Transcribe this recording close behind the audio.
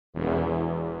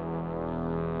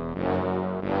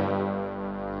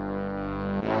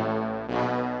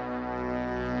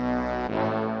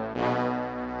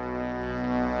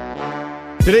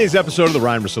Today's episode of the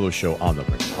Ryen Russillo Show on the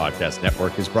Ryen Podcast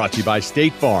Network is brought to you by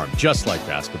State Farm. Just like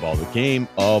basketball, the game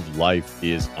of life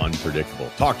is unpredictable.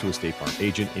 Talk to a State Farm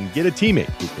agent and get a teammate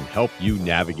who can help you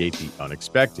navigate the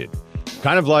unexpected.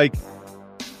 Kind of like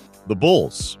the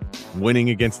Bulls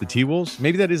winning against the T-Wolves.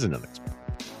 Maybe that isn't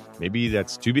unexpected. Maybe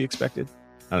that's to be expected.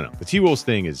 I don't know. The T-Wolves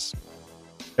thing is,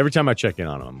 every time I check in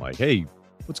on them, I'm like, hey,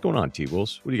 what's going on,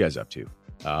 T-Wolves? What are you guys up to?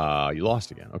 You lost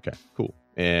again. Okay, cool.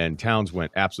 And Towns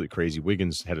went absolutely crazy.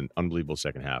 Wiggins had an unbelievable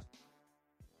second half,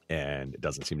 and it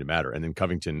doesn't seem to matter. And then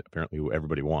Covington, apparently, who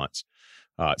everybody wants.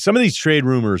 Some of these trade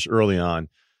rumors early on,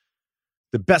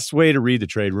 the best way to read the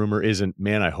trade rumor isn't,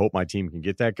 man, I hope my team can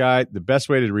get that guy. The best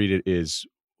way to read it is,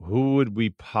 who would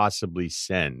we possibly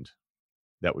send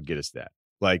that would get us that?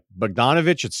 Like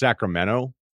Bogdanovich at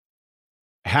Sacramento,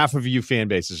 half of you fan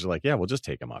bases are like, yeah, we'll just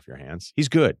take him off your hands. He's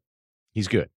good. He's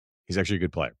good. He's actually a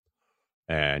good player.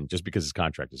 And just because his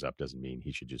contract is up doesn't mean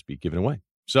he should just be given away.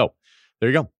 So there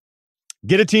you go.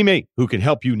 Get a teammate who can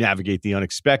help you navigate the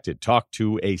unexpected. Talk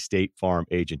to a State Farm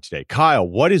agent today. Kyle,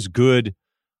 what is good,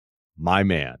 my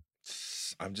man?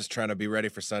 I'm just trying to be ready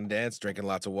for Sundance, drinking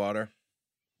lots of water.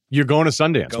 You're going to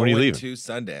Sundance. When are you leaving? Going to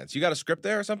Sundance. You got a script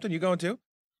there or something? You going to?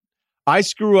 I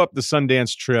screw up the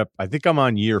Sundance trip. I think I'm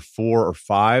on year 4 or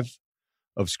 5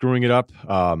 of screwing it up.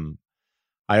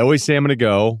 I always say I'm going to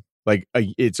go. Like,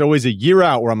 it's always a year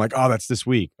out where I'm like, oh, that's this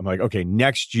week. I'm like, okay,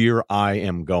 next year I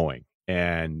am going.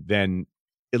 And then,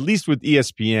 at least with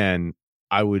ESPN,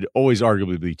 I would always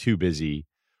arguably be too busy.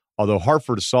 Although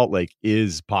Hartford to Salt Lake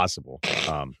is possible,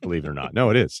 believe it or not. No,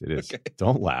 it is. It is. Okay.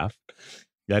 Don't laugh.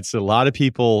 That's a lot of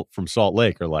people from Salt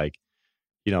Lake are like,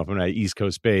 you know, if I'm at East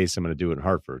Coast base, I'm going to do it in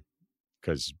Hartford,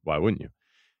 because why wouldn't you?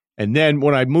 And then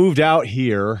when I moved out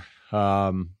here,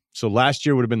 so last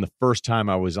year would have been the first time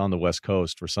I was on the West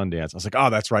Coast for Sundance. I was like, oh,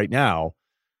 that's right now.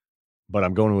 But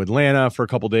I'm going to Atlanta for a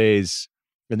couple days.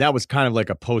 And that was kind of like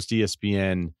a post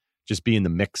ESPN, just be in the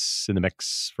mix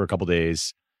for a couple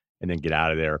days and then get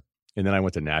out of there. And then I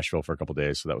went to Nashville for a couple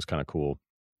days. So that was kind of cool.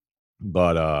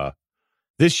 But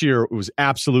this year it was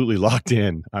absolutely locked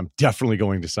in. I'm definitely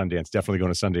going to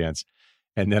Sundance.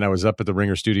 And then I was up at the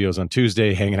Ringer Studios on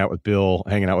Tuesday, hanging out with Bill,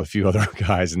 hanging out with a few other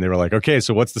guys. And they were like, okay,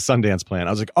 so what's the Sundance plan? I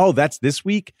was like, oh, that's this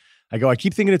week? I go, I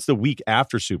keep thinking it's the week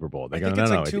after Super Bowl. They I go, think no,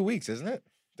 it's no, like 2 weeks, isn't it?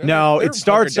 It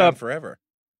starts up forever.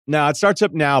 No, it starts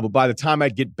up now. But by the time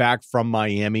I'd get back from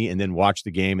Miami and then watch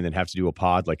the game and then have to do a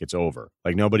pod, like it's over.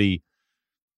 Like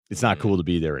it's not cool to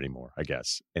be there anymore, I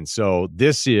guess. And so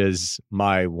this is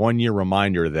my 1-year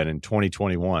reminder that in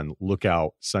 2021, look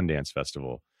out Sundance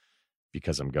Festival.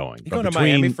 Because I'm going. You going to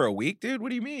Miami for a week, dude? What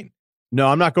do you mean? No,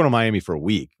 I'm not going to Miami for a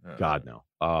week. God,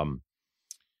 no.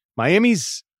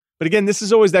 Miami's, but again, this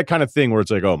is always that kind of thing where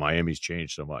it's like, oh, Miami's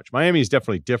changed so much. Miami is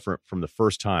definitely different from the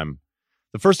first time.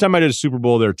 The first time I did a Super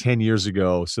Bowl there 10 years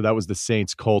ago, so that was the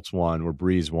Saints-Colts one where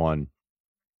Breeze won.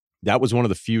 That was one of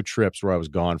the few trips where I was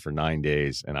gone for 9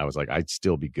 days, and I was like, I'd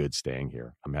still be good staying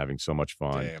here. I'm having so much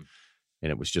fun. Damn.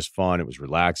 And it was just fun. It was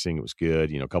relaxing. It was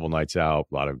good. You know, a couple nights out,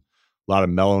 a lot of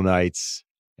mellow nights,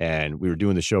 and we were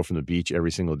doing the show from the beach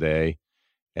every single day.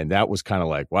 And that was kind of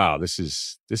like, wow, this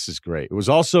is great. It was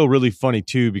also really funny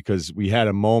too, because we had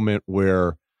a moment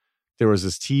where there was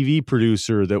this TV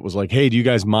producer that was like, hey, do you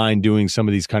guys mind doing some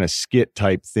of these kind of skit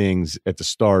type things at the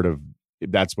start of,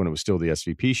 that's when it was still the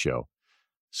SVP show.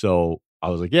 So I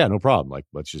was like, yeah, no problem. Like,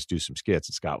 let's just do some skits.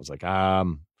 And Scott was like,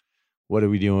 what are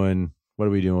we doing?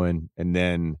 And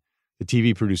then the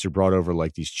TV producer brought over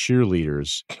like these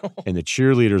cheerleaders, and the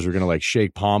cheerleaders were going to like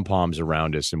shake pom-poms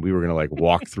around us, and we were going to like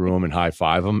walk through them and high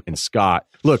five them. And Scott,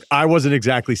 look, I wasn't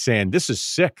exactly saying this is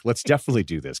sick. Let's definitely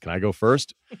do this. Can I go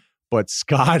first? But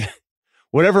Scott,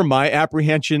 whatever my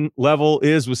apprehension level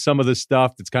is with some of this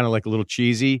stuff that's kind of like a little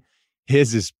cheesy,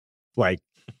 his is like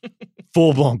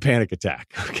full-blown panic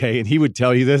attack. Okay. And he would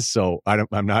tell you this. So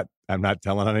I'm not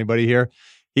telling on anybody here.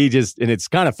 He just, and it's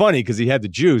kind of funny because he had the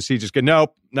juice. He just go,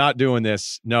 nope, not doing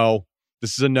this. No,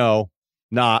 this is a no,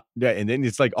 not. And then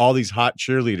it's like all these hot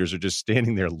cheerleaders are just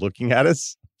standing there looking at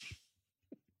us.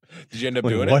 Did you end up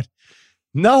doing it?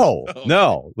 No,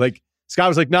 no. Like Scott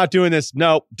was like, not doing this.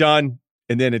 No, done.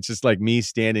 And then it's just like me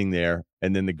standing there.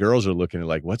 And then the girls are looking at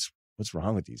like, what's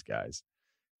wrong with these guys?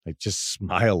 Like just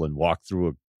smile and walk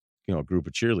through a group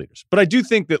of cheerleaders. But I do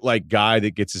think that like guy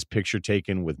that gets his picture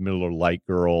taken with Miller Lite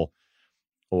girl,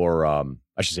 or I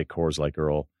should say Coors Light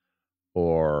girl,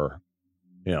 or,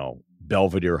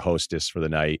 Belvedere hostess for the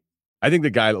night. I think the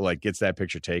guy that like gets that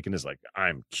picture taken is like,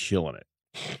 I'm killing it.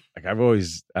 Like I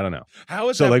don't know. How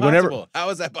is that possible? How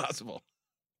is that possible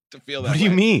to feel that way? What do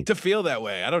you mean? To feel that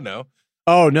way? I don't know.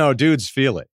 Oh, no, dudes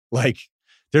feel it. Like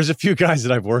There's a few guys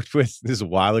that I've worked with. This is a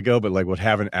while ago, but like would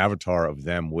have an avatar of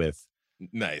them with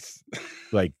nice,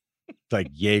 like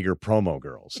Jaeger promo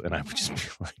girls, and I would just be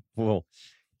like, well,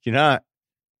 you're not.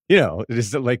 It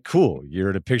is like cool. You're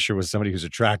in a picture with somebody who's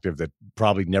attractive that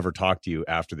probably never talked to you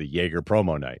after the Jaeger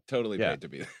promo night. Totally paid to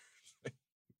be there.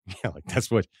 Yeah, like that's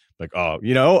what, like, oh,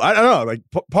 I don't know. Like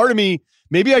part of me,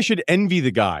 maybe I should envy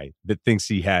the guy that thinks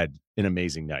he had an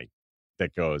amazing night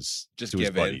that goes just to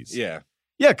give his buddies. Yeah.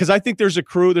 Yeah, because I think there's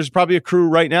probably a crew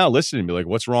right now listening to me like,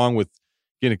 what's wrong with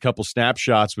getting a couple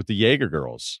snapshots with the Jaeger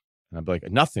girls? And I'd be like,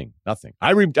 nothing.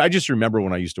 I just remember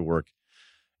when I used to work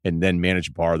and then manage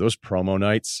a bar, those promo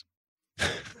nights, it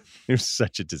was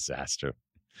such a disaster.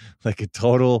 Like a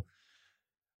total,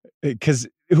 because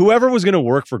whoever was going to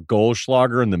work for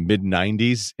Goldschlager in the mid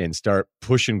 90s and start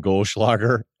pushing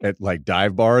Goldschlager at like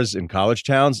dive bars in college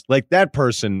towns, like that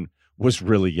person was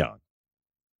really young.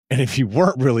 And if you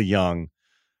weren't really young,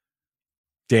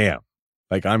 damn,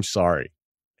 like, I'm sorry.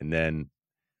 And then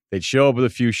they'd show up with a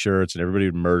few shirts and everybody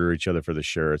would murder each other for the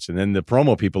shirts. And then the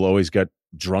promo people always got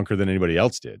drunker than anybody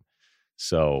else did.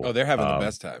 So, they're having the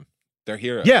best time. They're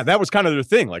heroes. Yeah, that was kind of their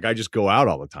thing. Like, I just go out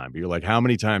all the time. But you're like, how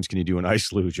many times can you do an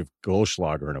ice luge of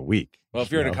Goldschlager in a week? Well,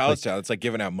 if you're in a college town, it's like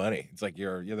giving out money. It's like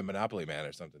you're the Monopoly man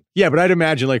or something. Yeah, but I'd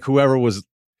imagine like whoever was,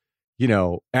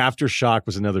 Aftershock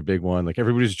was another big one. Like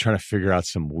everybody was trying to figure out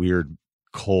some weird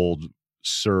cold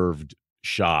served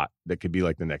shot that could be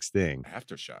like the next thing.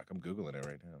 Aftershock. I'm Googling it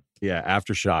right now. Yeah,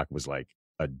 Aftershock was like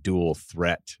a dual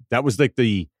threat. That was like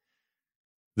the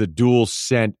dual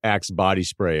scent Axe body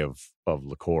spray of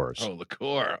liqueurs. Oh,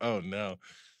 liqueur. Oh, no.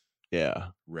 Yeah.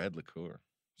 Red liqueur.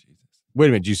 Jesus. Wait a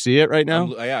minute. Do you see it right now?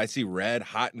 Yeah, I see red,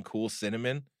 hot and cool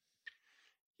cinnamon.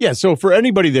 Yeah. So for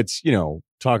anybody that's,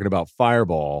 talking about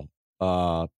Fireball,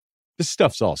 this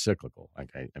stuff's all cyclical. I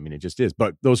mean, it just is.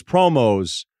 But those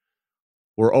promos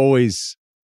were always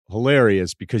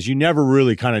hilarious because you never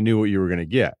really kind of knew what you were going to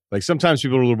get. Like sometimes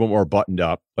people are a little bit more buttoned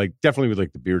up, like definitely with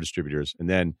like the beer distributors. And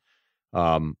then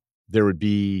there would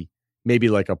be maybe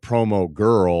like a promo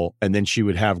girl, and then she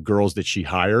would have girls that she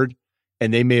hired,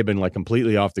 and they may have been like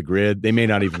completely off the grid. They may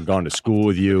not even gone to school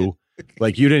with you.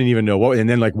 Like you didn't even know what, and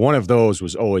then like one of those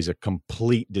was always a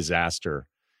complete disaster.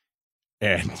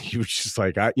 And you were just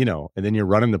like, and then you're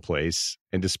running the place.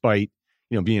 And despite,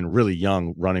 being really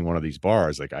young running one of these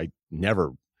bars, like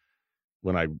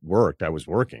when I worked, I was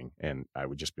working and I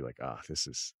would just be like, this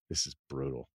is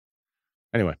brutal.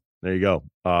 Anyway, there you go.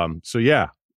 So yeah,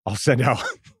 I'll send out,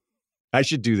 I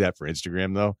should do that for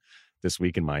Instagram though. This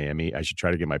week in Miami, I should try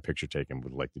to get my picture taken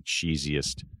with like the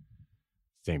cheesiest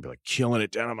thing, be like killing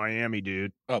it down in Miami,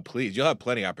 dude. Oh, please. You'll have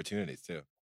plenty of opportunities too.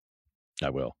 I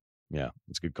will. Yeah,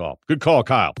 it's a good call. Good call,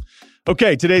 Kyle.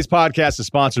 Okay, today's podcast is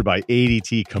sponsored by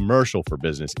ADT Commercial for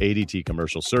Business. ADT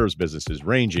Commercial serves businesses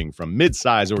ranging from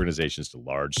mid-size organizations to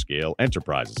large-scale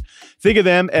enterprises. Think of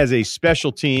them as a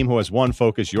special team who has one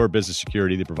focus, your business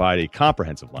security. They provide a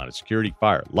comprehensive line of security,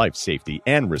 fire, life, safety,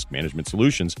 and risk management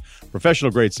solutions.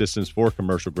 Professional-grade systems for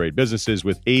commercial-grade businesses.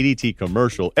 With ADT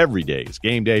Commercial, every day is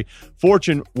game day.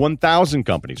 Fortune 1000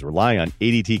 companies rely on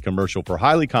ADT Commercial for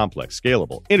highly complex,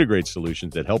 scalable, integrated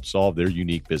solutions that help solve their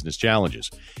unique business challenges.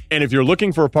 And if you're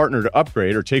looking for a partner to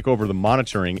upgrade or take over the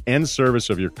monitoring and service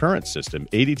of your current system,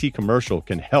 ADT Commercial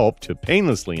can help to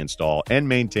painlessly install and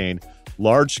maintain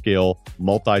large-scale,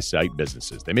 multi-site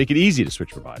businesses. They make it easy to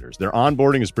switch providers. Their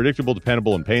onboarding is predictable,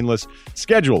 dependable, and painless.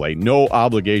 Schedule a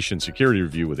no-obligation security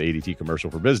review with ADT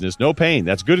Commercial for Business. No pain.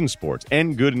 That's good in sports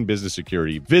and good in business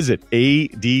security. Visit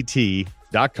ADT.com/game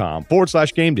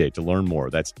day to learn more.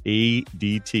 That's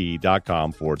ADT.com/game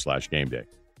day.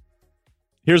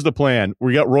 Here's the plan.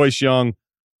 We got Royce Young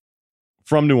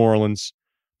from New Orleans.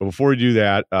 But before we do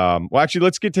that, actually,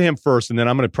 let's get to him first, and then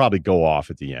I'm going to probably go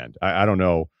off at the end. I don't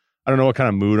know. I don't know what kind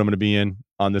of mood I'm going to be in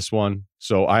on this one.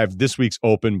 So I have this week's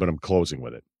open, but I'm closing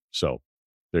with it. So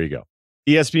there you go.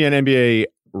 ESPN NBA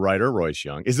writer Royce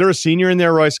Young. Is there a senior in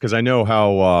there, Royce? Because I know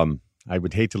how I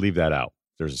would hate to leave that out.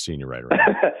 There's a senior writer.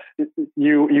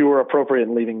 You were appropriate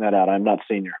in leaving that out. I'm not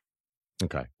senior.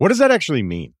 Okay. What does that actually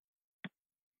mean?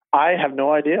 I have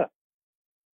no idea.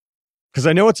 Because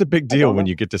I know it's a big deal when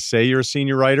you get to say you're a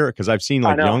senior writer, because I've seen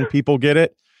like young people get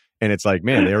it, and it's like,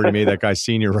 man, they already made that guy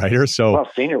senior writer. So, well,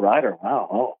 senior writer, wow,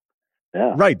 oh,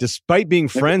 yeah, right. Despite being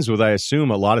friends with, I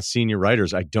assume, a lot of senior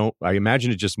writers, I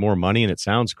imagine it's just more money and it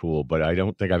sounds cool, but I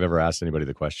don't think I've ever asked anybody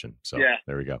the question. So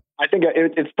there we go. I think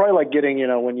it's probably like getting,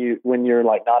 when you're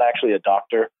like not actually a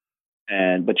doctor,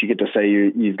 but you get to say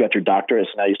you've got your doctorate,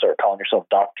 so now you start calling yourself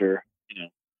doctor,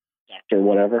 doctor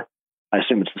whatever. I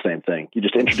assume it's the same thing. You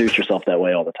just introduce yourself that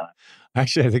way all the time.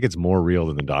 Actually, I think it's more real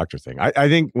than the doctor thing. I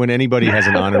think when anybody has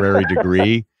an honorary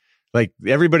degree, Like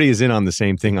everybody is in on the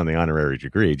same thing on the honorary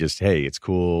degree. Just, hey, it's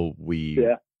cool. We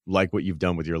like what you've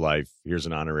done with your life. Here's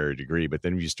an honorary degree. But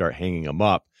then you start hanging them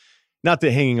up. Not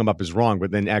that hanging them up is wrong,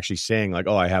 but then actually saying like,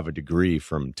 oh, I have a degree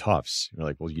from Tufts. You're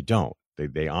like, well, you don't.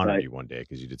 They honored you one day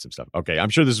because you did some stuff. Okay, I'm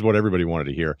sure this is what everybody wanted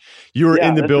to hear. You were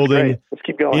in the building. Let's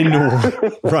keep going.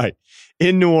 Right.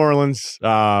 In New Orleans,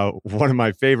 one of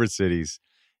my favorite cities.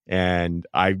 And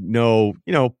I know,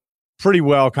 pretty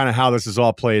well kind of how this is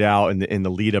all played out in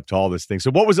the lead up to all this thing. So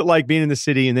what was it like being in the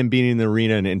city and then being in the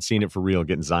arena and seeing it for real,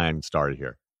 getting Zion started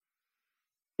here?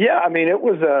 Yeah, I mean, it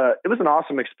was an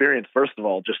awesome experience. First of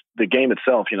all, just the game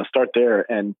itself, start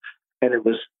there. And it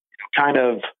was kind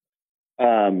of,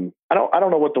 I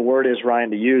don't know what the word is,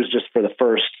 Ryan, to use just for the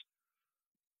first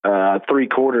 3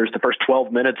 quarters, the first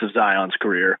 12 minutes of Zion's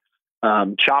career.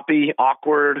 Choppy,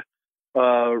 awkward,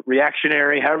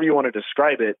 reactionary, however you want to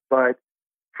describe it. But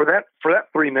for that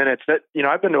 3 minutes, that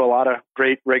I've been to a lot of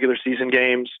great regular season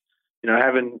games.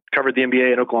 Having covered the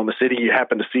NBA in Oklahoma City, you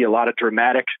happen to see a lot of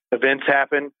dramatic events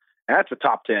happen. And that's a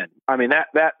top 10. I mean,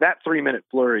 that 3-minute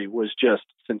flurry was just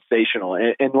sensational.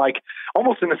 And like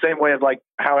almost in the same way of like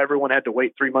how everyone had to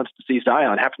wait 3 months to see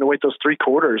Zion, having to wait those 3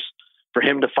 quarters for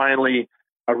him to finally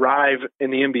arrive in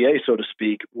the NBA, so to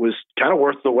speak, was kind of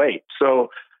worth the wait. So,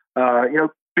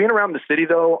 being around the city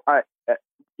though,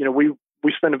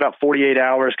 we spent about 48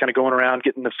 hours kind of going around,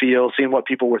 getting the feel, seeing what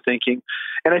people were thinking.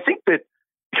 And I think that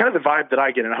kind of the vibe that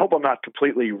I get, and I hope I'm not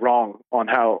completely wrong on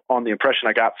the impression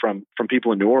I got from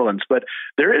people in New Orleans, but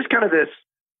there is kind of this,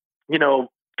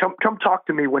 come talk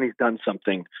to me when he's done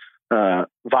something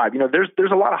vibe.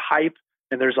 There's a lot of hype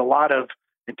and there's a lot of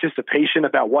anticipation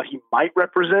about what he might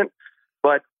represent.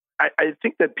 But I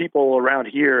think that people around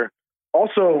here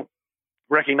also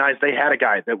recognize they had a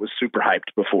guy that was super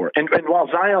hyped before. And while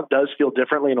Zion does feel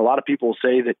differently, and a lot of people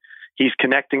say that he's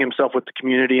connecting himself with the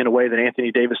community in a way that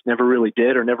Anthony Davis never really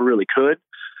did or never really could.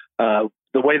 The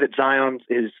way that Zion,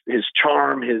 his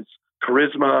charm, his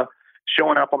charisma,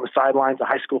 showing up on the sidelines of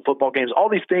high school football games, all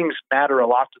these things matter a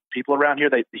lot to the people around here.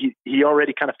 He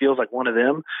already kind of feels like one of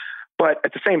them. But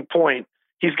at the same point,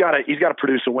 he's got to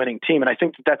produce a winning team. And I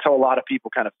think that's how a lot of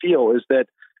people kind of feel, is that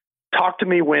talk to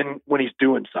me when he's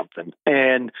doing something.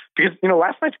 And because,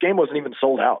 last night's game wasn't even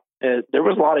sold out. There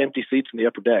was a lot of empty seats in the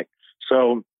upper deck.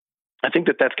 So I think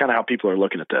that's kind of how people are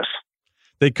looking at this.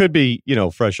 They could be,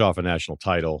 fresh off a national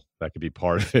title. That could be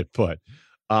part of it, but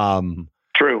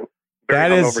true.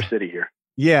 Very hungover city here.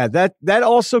 Yeah, that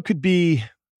also could be,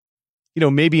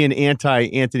 maybe an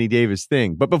anti-Anthony Davis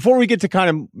thing. But before we get to kind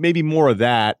of maybe more of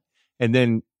that, and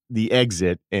then the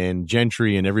exit and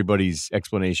Gentry and everybody's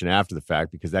explanation after the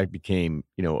fact, because that became,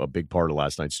 a big part of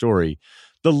last night's story.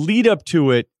 The lead up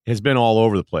to it has been all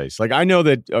over the place. Like I know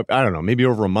that, I don't know, maybe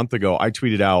over a month ago, I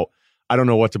tweeted out, I don't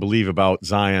know what to believe about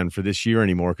Zion for this year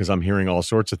anymore because I'm hearing all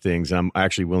sorts of things. And I'm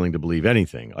actually willing to believe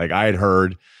anything. Like I had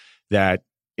heard that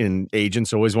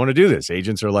agents always want to do this.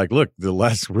 Agents are like, look, the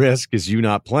less risk is you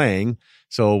not playing.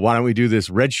 So why don't we do this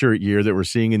redshirt year that we're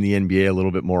seeing in the NBA a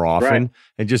little bit more often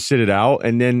and just sit it out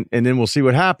and then we'll see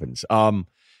what happens.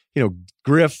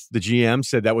 Griff, the GM,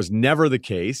 said that was never the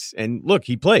case. And look,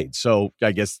 he played. So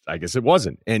I guess it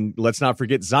wasn't. And let's not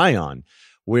forget Zion,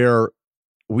 where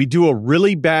we do a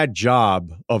really bad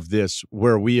job of this,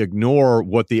 where we ignore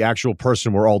what the actual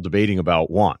person we're all debating about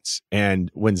wants.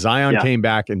 And when Zion came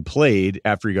back and played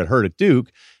after he got hurt at Duke,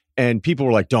 and people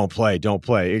were like, don't play.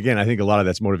 Again, I think a lot of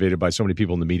that's motivated by so many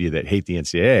people in the media that hate the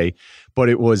NCAA. But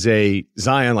it was a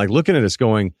Zion like looking at us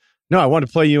going, no, I want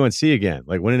to play UNC again,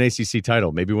 like win an ACC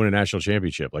title, maybe win a national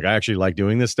championship. Like I actually like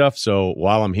doing this stuff. So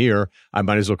while I'm here, I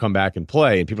might as well come back and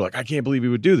play. And people are like, I can't believe he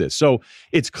would do this. So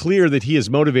it's clear that he is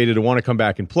motivated to want to come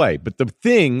back and play. But the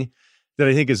thing that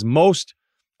I think is most,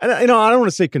 and I don't want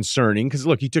to say concerning, because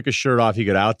look, he took his shirt off, he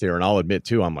got out there, and I'll admit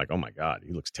too, I'm like, oh my God,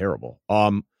 he looks terrible.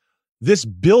 This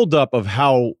buildup of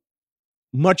how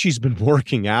much he's been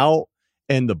working out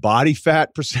and the body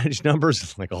fat percentage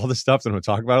numbers, like all the stuff that I'm going to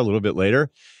talk about a little bit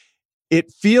later, it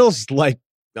feels like,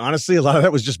 honestly, a lot of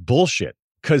that was just bullshit.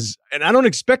 And I don't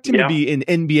expect him to be in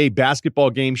NBA basketball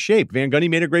game shape. Van Gundy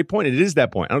made a great point. And it is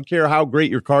that point. I don't care how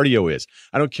great your cardio is.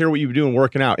 I don't care what you're doing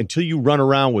working out. Until you run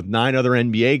around with 9 other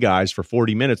NBA guys for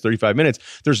 40 minutes, 35 minutes,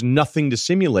 there's nothing to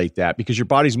simulate that because your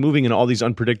body's moving in all these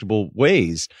unpredictable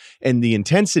ways and the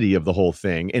intensity of the whole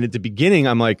thing. And at the beginning,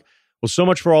 I'm like, well, so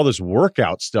much for all this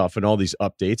workout stuff and all these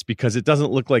updates, because it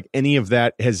doesn't look like any of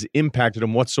that has impacted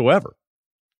him whatsoever.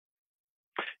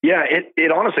 Yeah,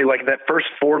 it honestly, like that first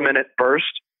 4-minute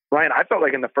burst, Ryan, I felt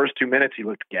like in the first 2 minutes he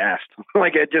looked gassed.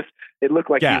 Like it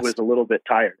looked like he was a little bit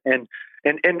tired. And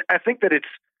I think that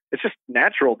it's just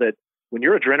natural that when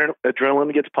your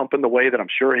adrenaline gets pumping the way that I'm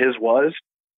sure his was,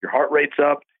 your heart rate's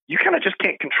up. You kind of just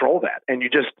can't control that. And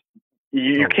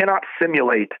you cannot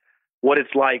simulate what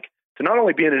it's like to not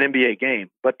only be in an NBA game,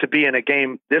 but to be in a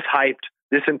game this hyped,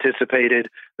 this anticipated,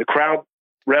 the crowd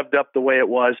revved up the way it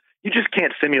was. You just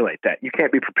can't simulate that. You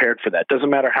can't be prepared for that. Doesn't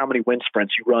matter how many wind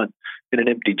sprints you run in an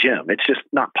empty gym. It's just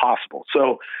not possible.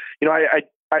 So,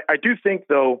 I do think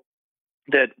though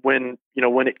that when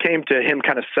it came to him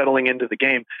kind of settling into the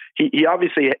game, he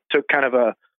obviously took kind of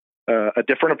a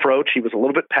different approach. He was a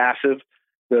little bit passive.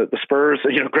 The Spurs,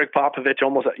 Greg Popovich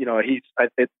almost, he's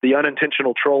the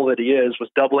unintentional troll that he is, was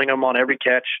doubling him on every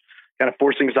catch, kind of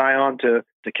forcing Zion to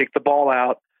kick the ball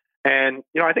out. And,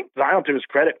 I think Zion, to his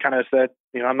credit, kind of said,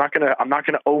 I'm not going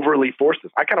to overly force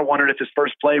this. I kind of wondered if his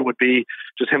first play would be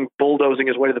just him bulldozing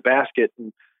his way to the basket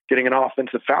and getting an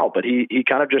offensive foul, but he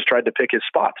kind of just tried to pick his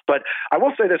spots. But I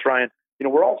will say this, Ryan,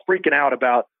 we're all freaking out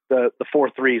about the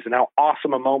 4 threes and how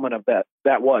awesome a moment of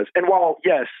that was. And while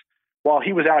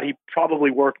he was out, he probably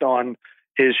worked on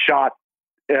his shot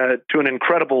to an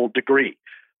incredible degree.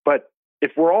 But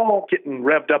if we're all getting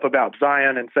revved up about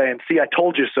Zion and saying, see, I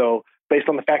told you so, based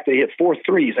on the fact that he hit 4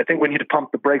 threes, I think we need to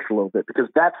pump the brakes a little bit, because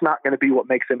that's not going to be what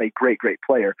makes him a great, great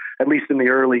player, at least in the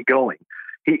early going.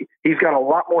 He's got a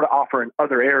lot more to offer in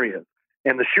other areas.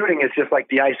 And the shooting is just like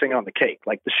the icing on the cake.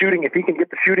 Like the shooting, if he can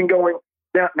get the shooting going,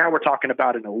 now we're talking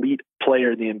about an elite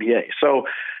player in the NBA. So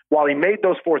while he made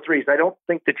those 4 threes, I don't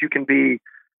think that you can be,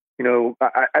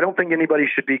 I don't think anybody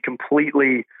should be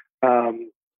completely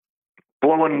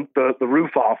blowing the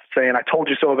roof off saying, I told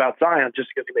you so about Zion just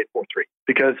because he made 4 threes.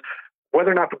 Because whether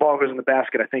or not the ball goes in the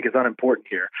basket, I think, is unimportant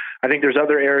here. I think there's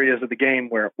other areas of the game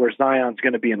where Zion's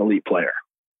going to be an elite player.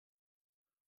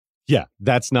 Yeah,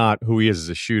 that's not who he is as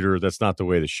a shooter. That's not the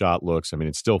way the shot looks. I mean,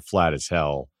 it's still flat as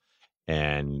hell.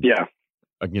 And,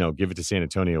 give it to San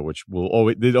Antonio, which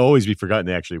they'd always be forgotten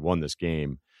they actually won this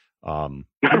game. He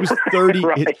was 30.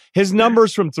 Right. His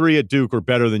numbers from 3 at Duke were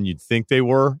better than you'd think they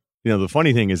were. The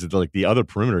funny thing is that the other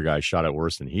perimeter guys shot it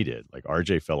worse than he did. Like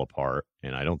RJ fell apart,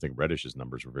 and I don't think Reddish's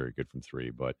numbers were very good from 3,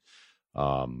 but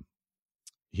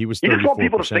he was 34% You just want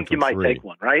people to think you might take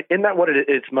one, right? Isn't that what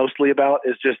it's mostly about,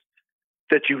 is just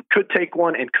that you could take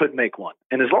one and could make one.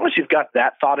 And as long as you've got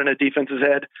that thought in a defense's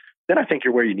head, then I think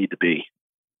you're where you need to be.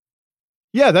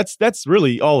 Yeah, that's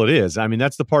really all it is. I mean,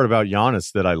 that's the part about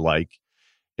Giannis that I like,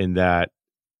 in that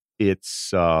it's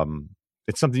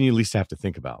something you at least have to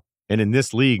think about. And in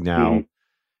this league now,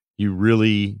 you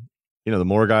really, the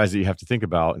more guys that you have to think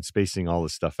about and spacing all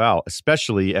this stuff out,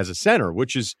 especially as a center,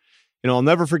 which is, I'll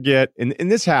never forget. And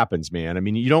this happens, man. I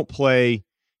mean, you don't play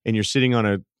and you're sitting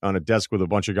on a desk with a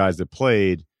bunch of guys that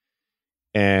played,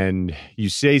 and you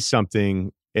say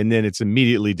something and then it's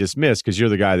immediately dismissed because you're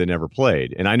the guy that never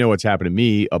played. And I know what's happened to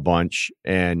me a bunch.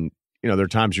 And, there are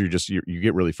times where you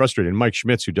get really frustrated. And Mike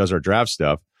Schmitz, who does our draft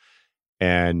stuff,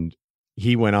 and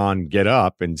he went on Get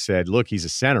Up and said, look, he's a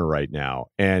center right now.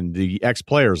 And the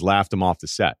ex-players laughed him off the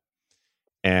set.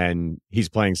 And he's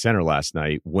playing center last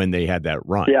night when they had that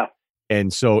run. Yeah.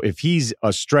 And so if he's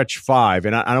a stretch 5,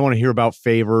 and I don't want to hear about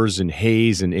Favors and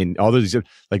Hayes and all these,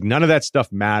 like, none of that stuff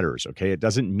matters, okay? It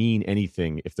doesn't mean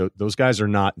anything. If those guys are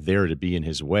not there to be in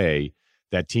his way,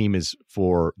 that team is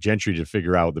for Gentry to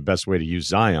figure out the best way to use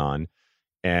Zion.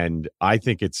 And I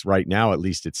think it's right now, at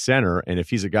least it's center. And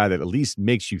if he's a guy that at least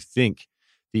makes you think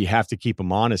that you have to keep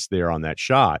him honest there on that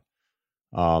shot,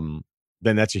 then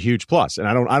that's a huge plus. And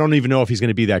I don't even know if he's going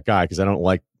to be that guy, because I don't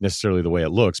like necessarily the way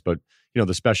it looks, but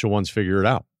the special ones figure it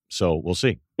out. So we'll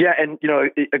see. Yeah. And,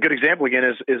 a good example again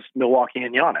is Milwaukee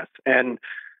and Giannis, and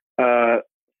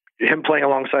him playing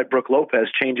alongside Brook Lopez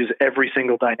changes every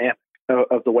single dynamic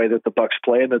of the way that the Bucks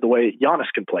play and the way Giannis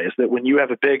can play. Is that when you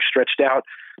have a big stretched out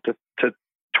to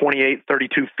 28,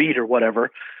 32 feet or whatever,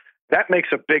 that makes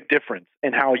a big difference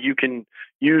in how you can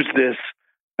use this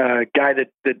guy that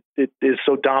is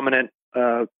so dominant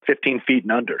 15 feet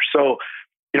and under. So,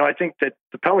 I think that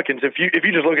the Pelicans, if you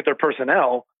just look at their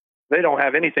personnel, they don't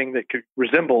have anything that could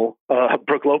resemble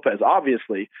Brook Lopez.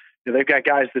 Obviously, they've got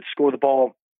guys that score the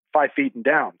ball 5 feet and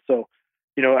down. So,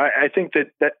 I think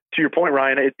that to your point,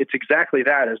 Ryan, it's exactly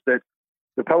that, is that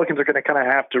the Pelicans are going to kind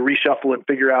of have to reshuffle and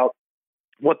figure out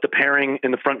what the pairing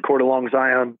in the front court along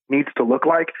Zion needs to look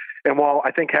like. And while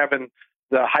I think having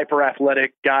the hyper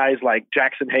athletic guys like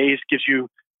Jackson Hayes gives you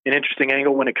an interesting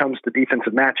angle when it comes to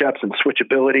defensive matchups and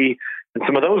switchability and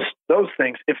some of those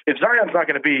things, if Zion's not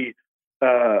going to be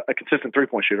a consistent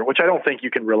 3-point shooter, which I don't think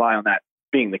you can rely on that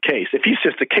being the case, if he's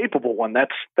just a capable one,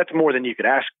 that's more than you could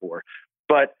ask for.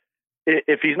 But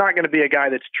if he's not going to be a guy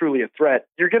that's truly a threat,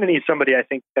 you're going to need somebody, I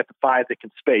think, at the 5 that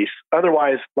can space.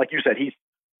 Otherwise, like you said,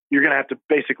 you're going to have to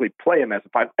basically play him as a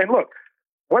 5. And look,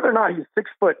 whether or not he's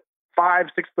 6'5" 6'5",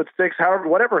 6'6", however,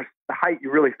 whatever height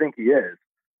you really think he is.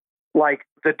 Like,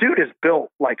 the dude is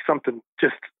built like something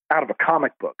just out of a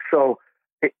comic book. So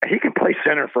he can play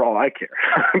center for all I care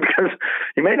because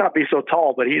he may not be so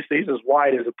tall, but he's as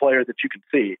wide as a player that you can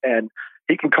see. And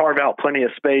he can carve out plenty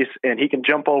of space, and he can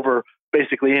jump over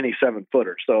basically any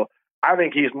 7-footer. So I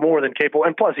think he's more than capable.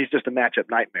 And plus, he's just a matchup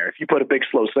nightmare. If you put a big,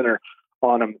 slow center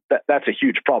on him, that's a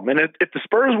huge problem. And if the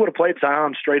Spurs would have played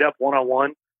Zion straight up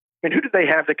one-on-one, I mean, who did they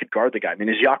have that could guard the guy? I mean,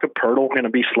 is Jakob Poeltl going to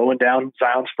be slowing down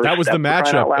Zion's first That was step the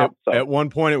matchup. So, at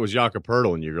one point, it was Jakob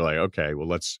Poeltl, and you're like, okay, well,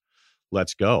 let's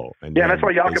go. And yeah, that's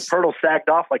why Jakob Poeltl sagged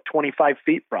off like 25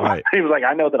 feet from him. He was like,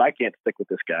 I know that I can't stick with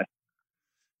this guy.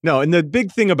 No, and the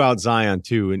big thing about Zion,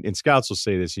 too, and scouts will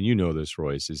say this, and you know this,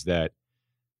 Royce, is that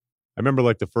I remember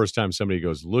like the first time somebody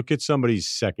goes, look at somebody's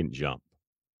second jump.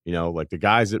 You know, like the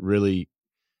guys that really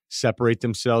separate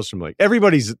themselves from like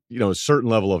everybody's, a certain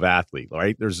level of athlete,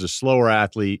 right? There's a slower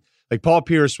athlete. Like Paul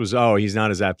Pierce was, he's not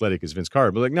as athletic as Vince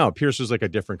Carter. But like, no, Pierce was like a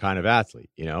different kind of athlete,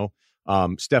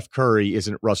 Steph Curry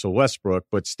isn't Russell Westbrook,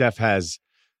 but Steph has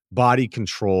body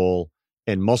control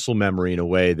and muscle memory in a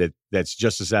way that's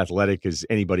just as athletic as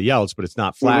anybody else, but it's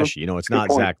not flashy. It's Good not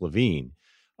point. Zach LaVine.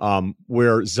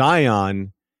 Where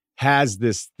Zion has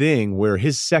this thing where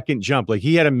his second jump, like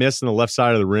he had a miss on the left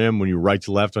side of the rim when you were right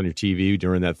to left on your TV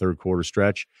during that third quarter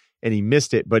stretch, and he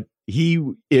missed it. But he,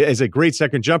 as a great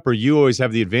second jumper, you always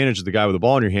have the advantage of the guy with the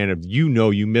ball in your hand. If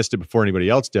you missed it before anybody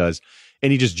else does,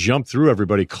 and he just jumped through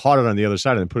everybody, caught it on the other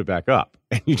side, and then put it back up.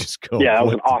 And you just go, yeah, that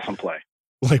was an awesome play.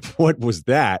 Like, what was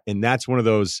that? And that's one of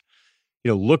those,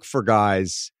 look for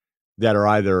guys that are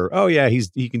either, he's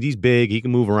big, he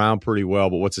can move around pretty well,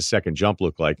 but what's a second jump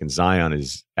look like? And Zion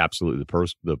is absolutely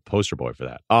the poster boy for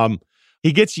that.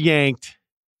 He gets yanked,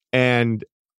 and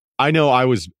I know I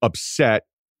was upset,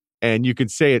 and you could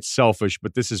say it's selfish,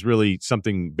 but this is really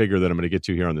something bigger that I'm going to get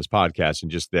to here on this podcast, and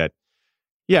just that,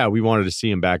 we wanted to see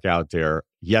him back out there.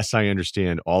 Yes, I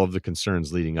understand all of the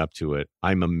concerns leading up to it.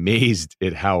 I'm amazed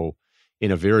at how, in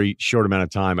a very short amount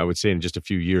of time, I would say in just a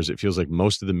few years, it feels like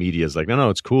most of the media is like, no,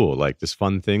 it's cool. Like this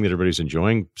fun thing that everybody's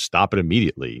enjoying, stop it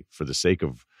immediately for the sake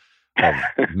of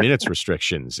minutes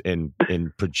restrictions and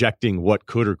projecting what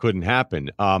could or couldn't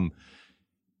happen.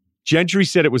 Gentry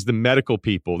said it was the medical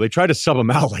people. They tried to sub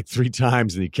him out like 3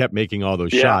 times, and he kept making all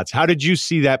those shots. How did you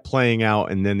see that playing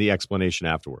out, and then the explanation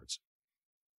afterwards?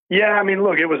 Yeah, I mean,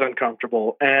 look, it was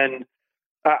uncomfortable, and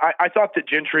I thought that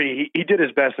Gentry, he did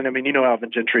his best. And I mean, Alvin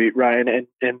Gentry, Ryan,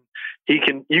 and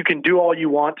you can do all you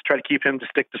want to try to keep him to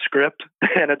stick to script.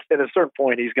 And at a certain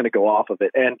point, he's going to go off of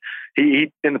it. And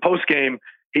he in the post game,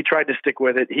 he tried to stick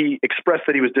with it. He expressed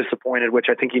that he was disappointed, which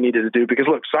I think he needed to do because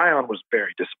look, Zion was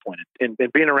very disappointed and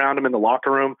being around him in the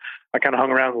locker room. I kind of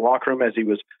hung around in the locker room as he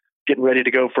was getting ready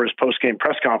to go for his post game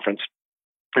press conference.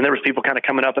 And there was people kind of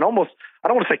coming up and almost, I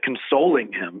don't want to say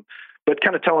consoling him, but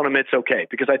kind of telling him it's okay,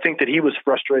 because I think that he was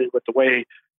frustrated with the way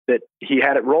that he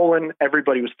had it rolling.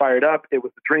 Everybody was fired up. It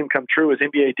was a dream come true. His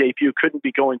NBA debut couldn't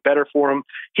be going better for him.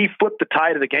 He flipped the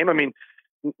tide of the game. I mean,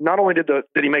 not only did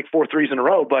he make 4 threes in a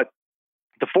row, but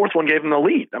the fourth one gave him the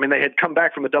lead. I mean, they had come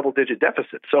back from a double-digit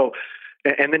deficit. So,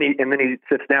 and then he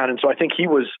sits down, and so I think he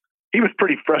was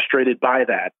pretty frustrated by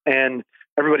that, and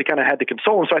everybody kind of had to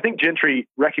console him. So I think Gentry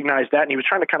recognized that, and he was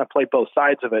trying to kind of play both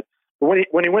sides of it. But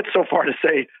when he went so far to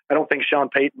say, I don't think Sean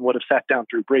Payton would have sat down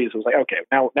Drew Brees, I was like, okay,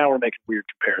 now we're making weird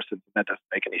comparisons, and that doesn't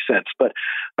make any sense. But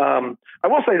I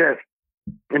will say this.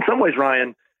 In some ways,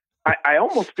 Ryan, I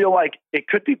almost feel like it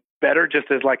could be better just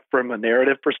as like from a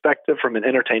narrative perspective, from an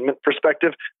entertainment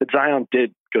perspective, that Zion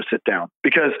did go sit down.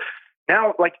 Because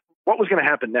now, like, what was going to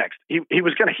happen next? He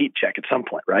was going to heat check at some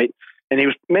point, right? And he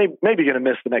was maybe going to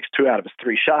miss the next 2 out of his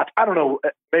 3 shots. I don't know.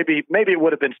 Maybe it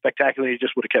would have been spectacular. He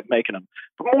just would have kept making them.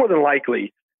 But more than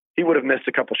likely, he would have missed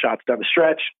a couple shots down the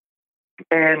stretch.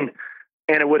 And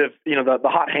it would have, the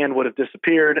hot hand would have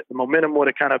disappeared. The momentum would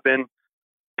have kind of been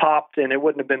popped, and it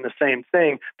wouldn't have been the same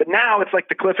thing. But now it's like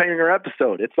the cliffhanger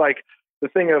episode. It's like the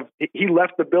thing of he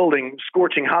left the building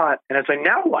scorching hot, and it's like,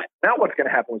 now what? Now what's going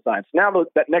to happen with Zion? So now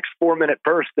that next 4-minute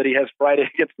burst that he has Friday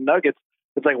against the Nuggets,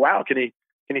 it's like, wow, can he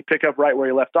pick up right where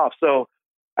he left off? So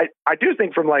I do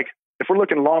think from like, if we're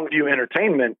looking long view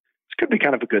entertainment, this could be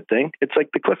kind of a good thing. It's like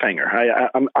the cliffhanger.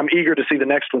 I'm eager to see the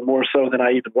next one more so than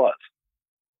I even was.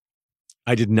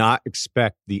 I did not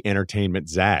expect the entertainment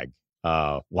zag.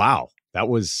 Wow. That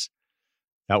was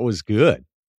good.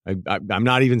 I'm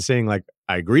not even saying like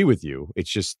I agree with you. It's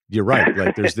just, you're right.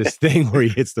 Like there's this thing where he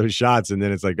hits those shots and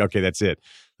then it's like, okay, that's it.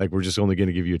 Like we're just only going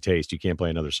to give you a taste. You can't play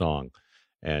another song.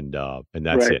 And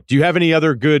that's right. it. Do you have any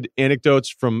other good anecdotes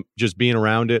from just being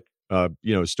around it?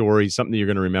 Stories, something that you're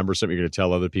going to remember, something you're going to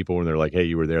tell other people when they're like, hey,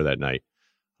 you were there that night.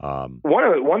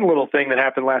 One little thing that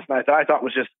happened last night that I thought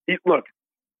was just, look,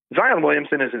 Zion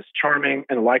Williamson is as charming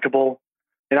and likable,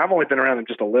 and I've only been around him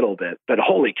just a little bit, but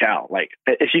holy cow, like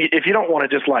if you don't want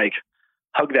to just like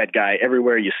hug that guy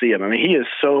everywhere you see him, I mean, he is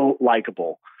so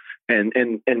likable, and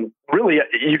really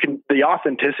the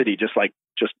authenticity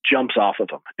just jumps off of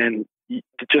him, and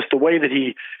just the way that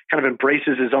he kind of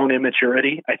embraces his own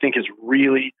immaturity, I think is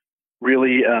really,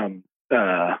 really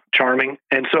charming.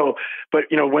 And so, but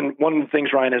when one of the things,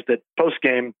 Ryan, is that post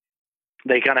game,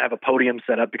 they kind of have a podium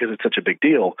set up because it's such a big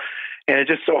deal. And it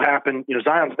just so happened,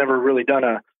 Zion's never really done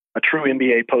a true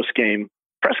NBA post-game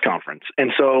press conference.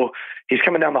 And so he's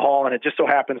coming down the hall, and it just so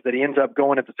happens that he ends up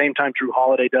going at the same time Drew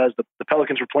Holiday does. The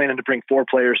Pelicans were planning to bring 4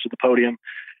 players to the podium.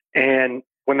 And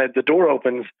when the door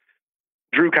opens,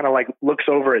 Drew kind of like looks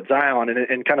over at Zion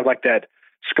and kind of like that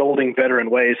scolding veteran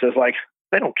way says, like,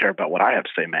 they don't care about what I have to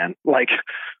say, man. Like,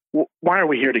 why are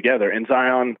we here together? And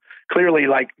Zion, clearly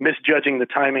like misjudging the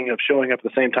timing of showing up at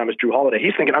the same time as Drew Holiday,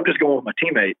 he's thinking, I'm just going with my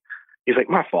teammate. He's like,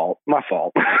 my fault.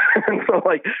 And so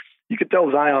like, you could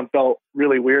tell Zion felt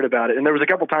really weird about it. And there was a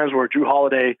couple times where Drew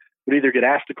Holiday would either get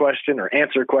asked a question or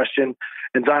answer a question,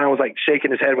 and Zion was like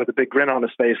shaking his head with a big grin on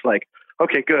his face, like,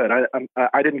 okay, good.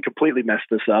 I didn't completely mess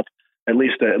this up. At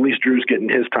least Drew's getting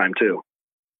his time too.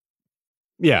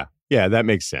 Yeah, that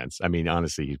makes sense. I mean,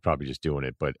 honestly, he's probably just doing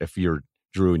it. But if you're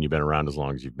Drew and you've been around as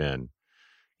long as you've been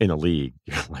in a league,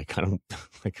 you're like, I don't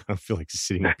feel like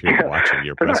sitting up here watching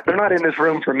your press. They're not in this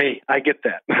room for me. I get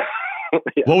that.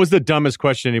 Yeah. What was the dumbest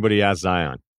question anybody asked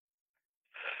Zion?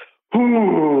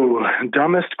 Ooh,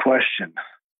 dumbest question.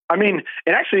 I mean,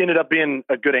 it actually ended up being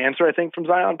a good answer, I think, from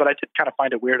Zion, but I did kind of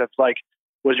find it weird. It's like,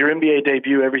 was your NBA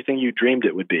debut everything you dreamed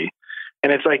it would be?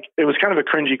 And it's like, it was kind of a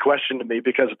cringy question to me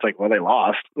because it's like, well, they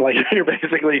lost. Like, you're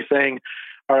basically saying,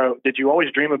 did you always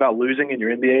dream about losing in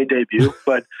your NBA debut?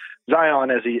 But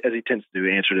Zion, as he tends to do,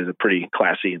 answered it in a pretty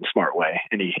classy and smart way.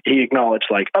 And he acknowledged,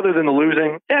 like, other than the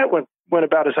losing, it went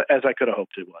about as I could have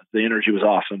hoped it was. The energy was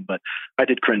awesome, but I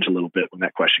did cringe a little bit when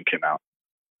that question came out.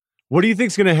 What do you think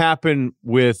is going to happen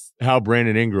with how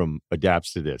Brandon Ingram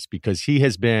adapts to this? Because he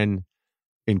has been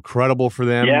incredible for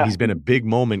them. Yeah. He's been a big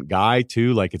moment guy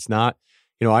too. Like, it's not,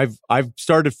 I've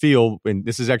started to feel, and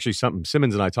this is actually something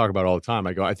Simmons and I talk about all the time.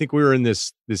 I think we're in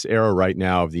this era right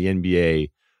now of the NBA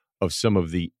of some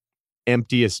of the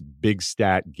emptiest big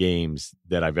stat games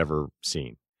that I've ever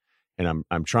seen. And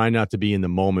I'm trying not to be in the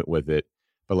moment with it,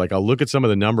 but like, I'll look at some of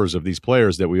the numbers of these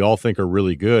players that we all think are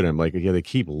really good. And I'm like, yeah, they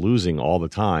keep losing all the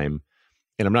time.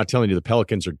 And I'm not telling you the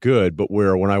Pelicans are good, but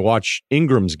when I watch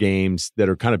Ingram's games that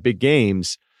are kind of big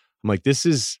games, I'm like,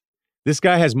 this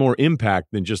guy has more impact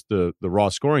than just the raw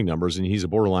scoring numbers, and he's a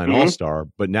borderline all-star.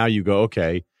 But now you go,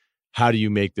 okay, how do you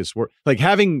make this work? Like,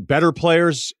 having better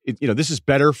players, this is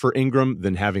better for Ingram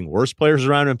than having worse players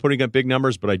around him and putting up big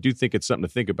numbers, but I do think it's something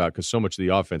to think about because so much of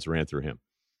the offense ran through him.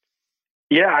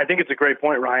 Yeah, I think it's a great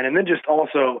point, Ryan. And then just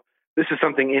also, this is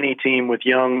something any team with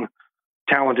young,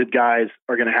 talented guys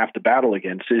are going to have to battle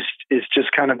against. Is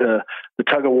just kind of the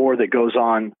tug of war that goes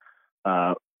on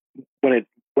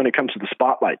when it comes to the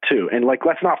spotlight too. And like,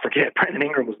 let's not forget, Brandon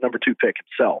Ingram was number 2 pick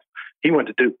himself. He went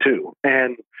to Duke too,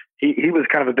 and he was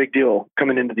kind of a big deal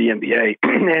coming into the NBA.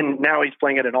 And now he's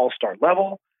playing at an all-star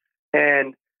level.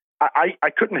 And I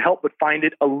couldn't help but find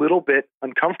it a little bit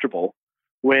uncomfortable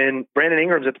when Brandon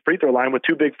Ingram's at the free throw line with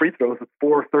 2 big free throws with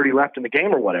 4:30 left in the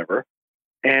game or whatever,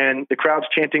 and the crowd's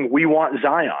chanting, "We want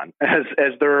Zion,"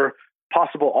 as their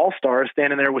possible all-star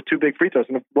standing there with 2 big free throws.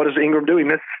 And what does Ingram do? He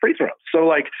misses free throws. So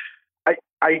like,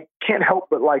 I can't help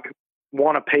but like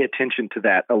want to pay attention to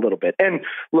that a little bit. And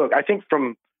look, I think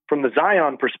from the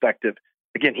Zion perspective,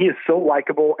 again, he is so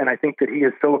likable, and I think that he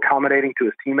is so accommodating to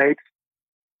his teammates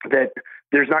that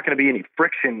there's not going to be any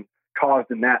friction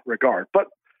caused in that regard. But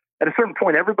at a certain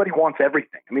point, everybody wants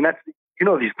everything. I mean, that's,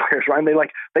 these players, right?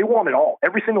 They want it all.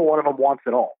 Every single one of them wants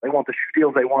it all. They want the shoe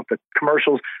deals. They want the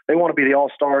commercials. They want to be the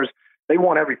all-stars. They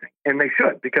want everything, and they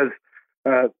should, because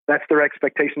that's their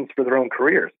expectations for their own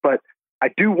careers. But I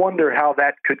do wonder how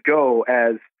that could go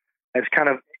as kind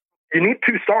of, you need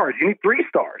 2 stars, you need 3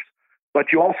 stars, but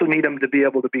you also need them to be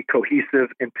able to be cohesive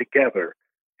and together.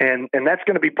 And that's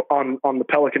going to be on the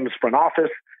Pelicans front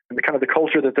office and the kind of the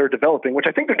culture that they're developing, which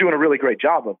I think they're doing a really great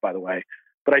job of, by the way.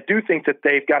 But I do think that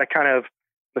they've got to kind of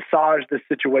massage this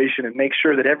situation and make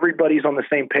sure that everybody's on the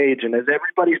same page. And as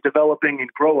everybody's developing and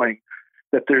growing,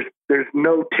 that there's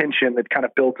no tension that kind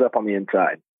of builds up on the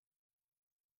inside.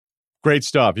 Great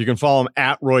stuff. You can follow him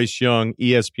at Royce Young,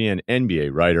 ESPN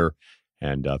NBA writer.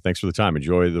 And thanks for the time.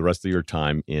 Enjoy the rest of your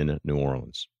time in New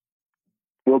Orleans.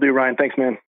 Will do, Ryan. Thanks,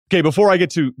 man. Okay, before I get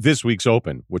to this week's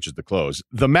Open, which is the close,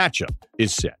 the matchup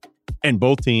is set, and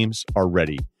both teams are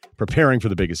ready preparing for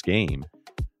the biggest game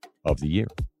of the year.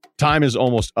 Time is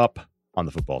almost up on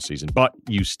the football season, but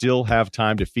you still have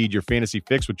time to feed your fantasy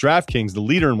fix with DraftKings, the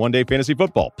leader in one-day fantasy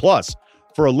football. Plus,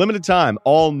 for a limited time,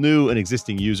 all new and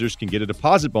existing users can get a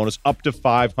deposit bonus up to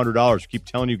 $500. We keep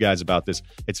telling you guys about this.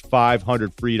 It's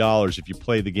 $500 free dollars if you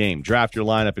play the game. Draft your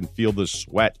lineup and feel the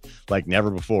sweat like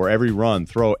never before. Every run,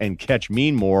 throw, and catch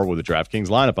mean more with a DraftKings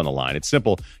lineup on the line. It's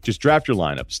simple. Just draft your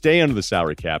lineup, stay under the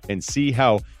salary cap, and see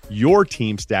how your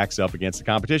team stacks up against the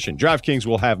competition. DraftKings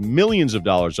will have millions of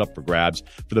dollars up for grabs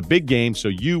for the big game, so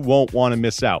you won't want to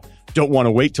miss out. Don't want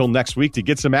to wait till next week to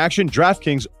get some action?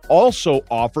 DraftKings also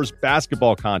offers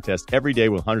basketball contests every day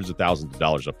with hundreds of thousands of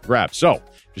dollars up for grabs. So if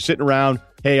you're sitting around,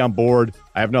 hey, I'm bored,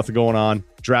 I have nothing going on,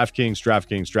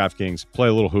 DraftKings, play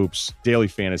a little hoops, daily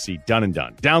fantasy, done and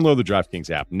done. Download the DraftKings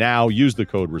app now. Use the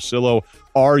code Russillo,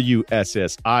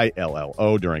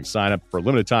 Russillo, during sign-up. For a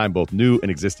limited time, both new and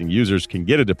existing users can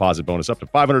get a deposit bonus up to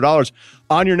 $500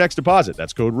 on your next deposit.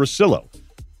 That's code Russillo.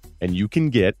 And you can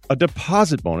get a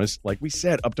deposit bonus, like we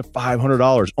said, up to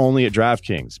 $500 only at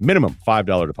DraftKings. Minimum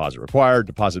 $5 deposit required.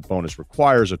 Deposit bonus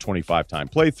requires a 25-time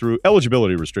playthrough.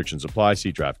 Eligibility restrictions apply.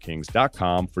 See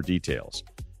DraftKings.com for details.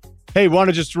 Hey, want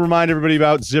to just remind everybody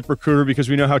about ZipRecruiter because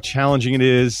we know how challenging it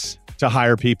is to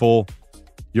hire people.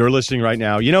 You're listening right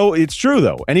now. You know, it's true,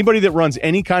 though. Anybody that runs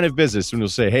any kind of business, when you'll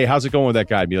say, hey, how's it going with that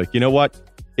guy? And be like, you know what?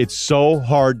 It's so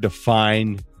hard to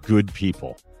find good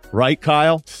people. Right,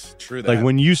 Kyle? True that. Like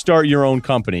when you start your own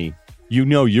company, you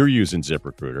know you're using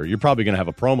ZipRecruiter. You're probably going to have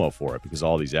a promo for it because of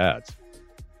all these ads.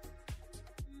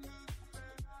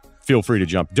 Feel free to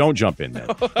jump. Don't jump in then.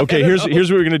 Okay, here's what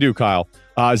we're going to do, Kyle.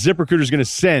 ZipRecruiter is going to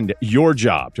send your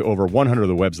job to over 100 of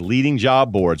the web's leading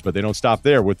job boards, but they don't stop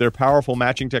there. With their powerful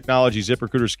matching technology,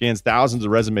 ZipRecruiter scans thousands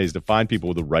of resumes to find people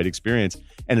with the right experience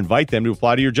and invite them to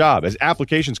apply to your job. As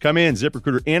applications come in,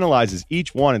 ZipRecruiter analyzes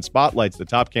each one and spotlights the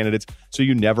top candidates so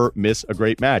you never miss a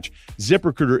great match.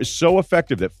 ZipRecruiter is so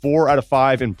effective that 4 out of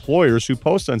 5 employers who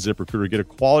post on ZipRecruiter get a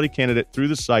quality candidate through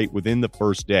the site within the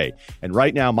first day. And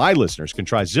right now, my listeners can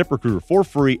try ZipRecruiter for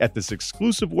free at this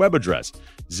exclusive web address,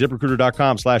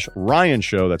 ZipRecruiter.com/Ryen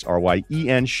Show. That's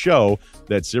Ryen Show.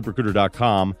 That's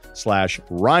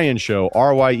ZipRecruiter.com/Ryen Show.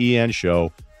 Ryen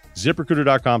Show.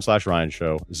 ZipRecruiter.com/Ryen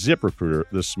Show. ZipRecruiter,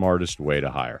 the smartest way to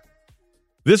hire.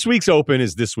 This week's open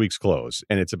is this week's close,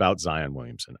 and it's about Zion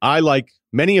Williamson. I, like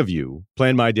many of you,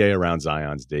 planned my day around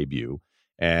Zion's debut,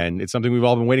 and it's something we've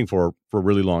all been waiting for a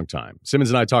really long time.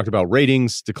 Simmons and I talked about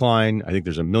ratings decline. I think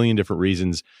there's a million different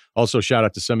reasons. Also, shout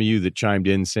out to some of you that chimed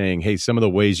in saying, hey, some of the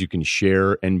ways you can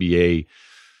share NBA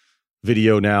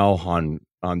video now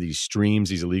on these streams,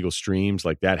 these illegal streams,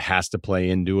 like that has to play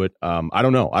into it. I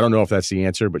don't know. I don't know if that's the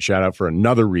answer, but shout out for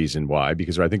another reason why,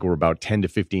 because I think we're about 10 to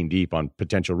 15 deep on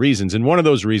potential reasons. And one of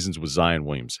those reasons was Zion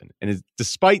Williamson. And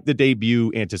despite the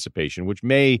debut anticipation, which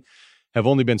may have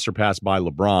only been surpassed by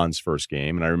LeBron's first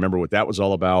game. And I remember what that was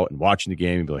all about and watching the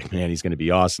game and be like, man, he's going to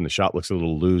be awesome. The shot looks a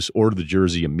little loose. Order the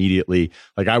jersey immediately.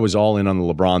 Like I was all in on the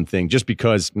LeBron thing just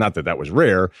because, not that that was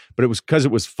rare, but it was because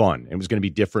it was fun. It was going to be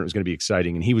different. It was going to be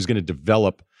exciting. And he was going to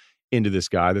develop into this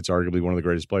guy that's arguably one of the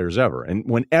greatest players ever. And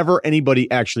whenever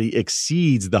anybody actually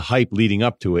exceeds the hype leading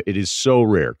up to it, it is so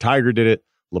rare. Tiger did it.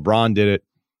 LeBron did it.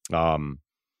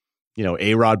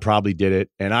 A-Rod probably did it.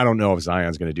 And I don't know if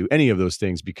Zion's going to do any of those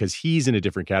things because he's in a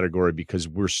different category because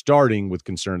we're starting with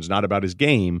concerns not about his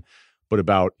game, but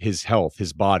about his health,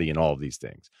 his body, and all of these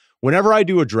things. Whenever I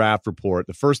do a draft report,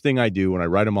 the first thing I do when I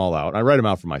write them all out, I write them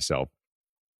out for myself,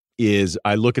 is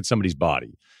I look at somebody's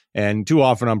body. And too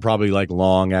often I'm probably like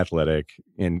long, athletic.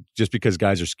 And just because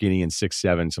guys are skinny and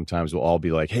 6'7", sometimes we'll all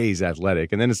be like, hey, he's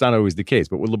athletic. And then it's not always the case.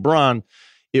 But with LeBron,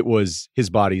 it was his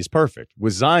body is perfect.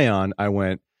 With Zion, I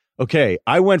went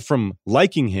from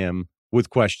liking him with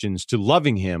questions to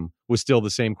loving him with still the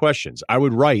same questions. I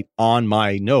would write on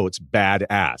my notes, bad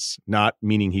ass, not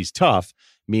meaning he's tough,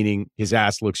 meaning his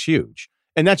ass looks huge.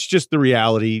 And that's just the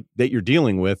reality that you're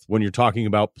dealing with when you're talking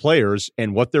about players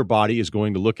and what their body is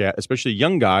going to look at, especially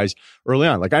young guys early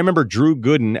on. Like I remember Drew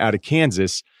Gooden out of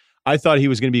Kansas. I thought he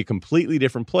was going to be a completely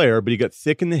different player, but he got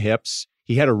thick in the hips.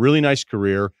 He had a really nice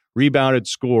career, rebounded,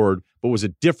 scored, but was a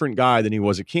different guy than he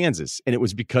was at Kansas. And it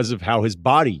was because of how his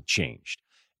body changed.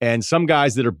 And some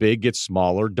guys that are big get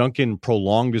smaller. Duncan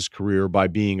prolonged his career by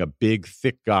being a big,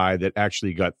 thick guy that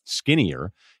actually got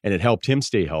skinnier, and it helped him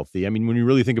stay healthy. I mean, when you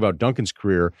really think about Duncan's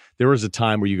career, there was a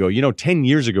time where you go, 10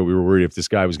 years ago, we were worried if this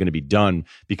guy was going to be done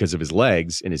because of his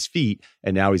legs and his feet,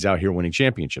 and now he's out here winning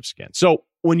championships again. So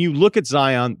when you look at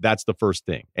Zion, that's the first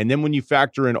thing. And then when you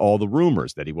factor in all the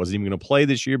rumors that he wasn't even going to play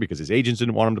this year because his agents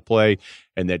didn't want him to play,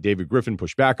 and that David Griffin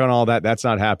pushed back on all that, that's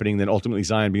not happening. Then ultimately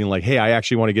Zion being like, hey, I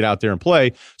actually want to get out there and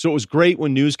play. So it was great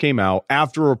when news came out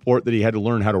after a report that he had to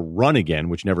learn how to run again,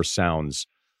 which never sounds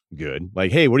good.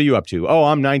 Like, hey, what are you up to? Oh,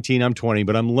 I'm 19, I'm 20,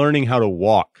 but I'm learning how to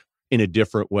walk in a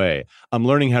different way. I'm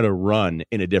learning how to run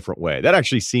in a different way. That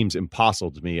actually seems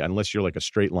impossible to me unless you're like a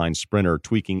straight line sprinter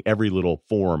tweaking every little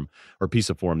form or piece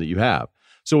of form that you have.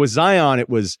 So with Zion, it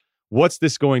was, what's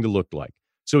this going to look like?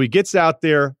 So he gets out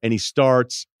there and he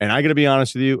starts, and I got to be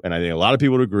honest with you, and I think a lot of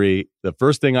people would agree, the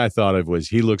first thing I thought of was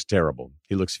he looks terrible.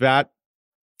 He looks fat.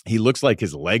 He looks like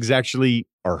his legs actually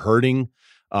are hurting.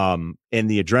 And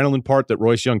the adrenaline part that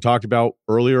Royce Young talked about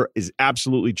earlier is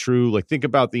absolutely true. Like, think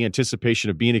about the anticipation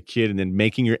of being a kid and then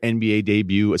making your NBA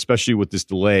debut, especially with this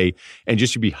delay, and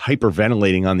just to be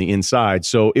hyperventilating on the inside.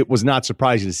 So it was not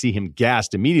surprising to see him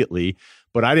gassed immediately,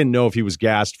 but I didn't know if he was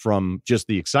gassed from just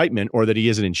the excitement or that he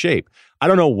isn't in shape. I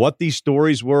don't know what these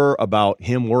stories were about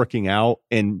him working out.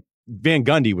 And Van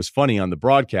Gundy was funny on the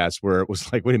broadcast where it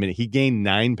was like, wait a minute, he gained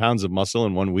 9 pounds of muscle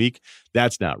in 1 week.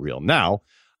 That's not real. Now,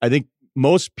 I think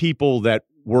most people that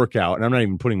work out, and I'm not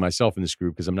even putting myself in this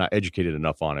group because I'm not educated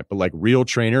enough on it, but like real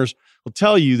trainers will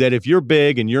tell you that if you're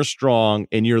big and you're strong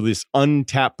and you're this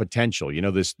untapped potential,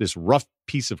 this rough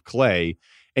piece of clay,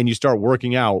 and you start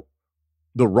working out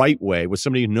the right way with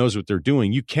somebody who knows what they're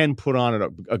doing, you can put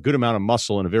on a good amount of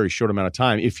muscle in a very short amount of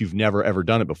time if you've never, ever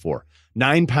done it before.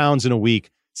 9 pounds in a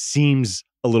week seems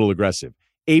a little aggressive.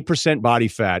 8% body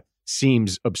fat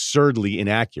seems absurdly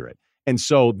inaccurate. And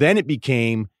so then it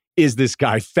became, is this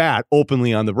guy fat,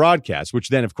 openly on the broadcast, which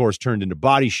then, of course, turned into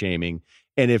body shaming.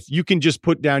 And if you can just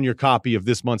put down your copy of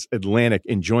this month's Atlantic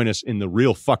and join us in the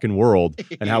real fucking world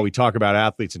and how we talk about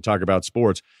athletes and talk about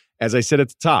sports, as I said at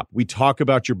the top, we talk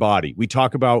about your body. We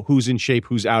talk about who's in shape,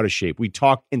 who's out of shape. We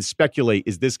talk and speculate,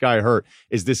 is this guy hurt?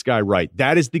 Is this guy right?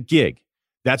 That is the gig.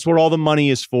 That's what all the money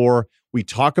is for. We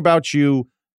talk about you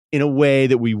in a way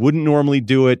that we wouldn't normally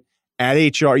do it. At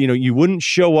HR, you wouldn't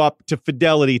show up to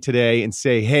Fidelity today and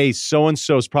say, hey,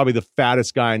 so-and-so is probably the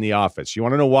fattest guy in the office. You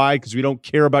want to know why? Because we don't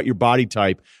care about your body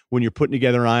type when you're putting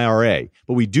together an IRA,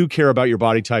 but we do care about your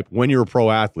body type when you're a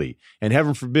pro athlete. And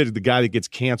heaven forbid, the guy that gets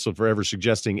canceled for ever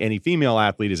suggesting any female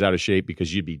athlete is out of shape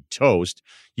because you'd be toast.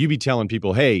 You'd be telling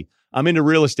people, hey, I'm into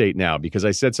real estate now because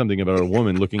I said something about a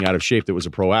woman looking out of shape that was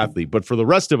a pro athlete. But for the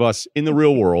rest of us in the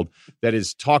real world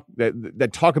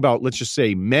that talk about, let's just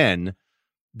say, men,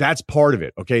 that's part of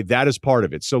it, okay? That is part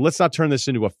of it. So let's not turn this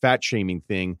into a fat shaming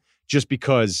thing just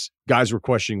because guys were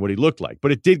questioning what he looked like.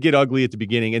 But it did get ugly at the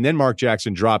beginning, and then Mark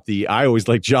Jackson dropped the I always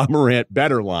like Ja Morant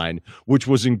better line, which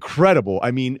was incredible.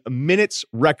 I mean, a minute's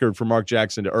record for Mark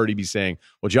Jackson to already be saying,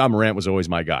 well, Ja Morant was always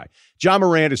my guy. Ja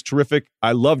Morant is terrific.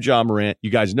 I love Ja Morant.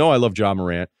 You guys know I love Ja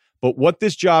Morant. But what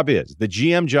this job is, the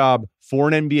GM job for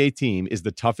an NBA team, is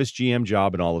the toughest GM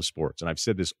job in all of sports. And I've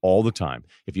said this all the time.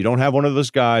 If you don't have one of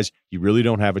those guys, you really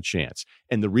don't have a chance.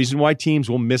 And the reason why teams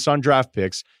will miss on draft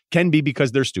picks can be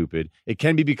because they're stupid. It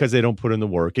can be because they don't put in the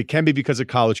work. It can be because a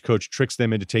college coach tricks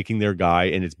them into taking their guy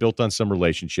and it's built on some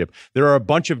relationship. There are a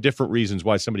bunch of different reasons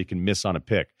why somebody can miss on a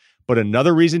pick. But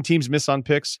another reason teams miss on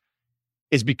picks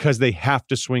is because they have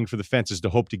to swing for the fences to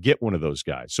hope to get one of those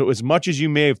guys. So as much as you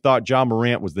may have thought Ja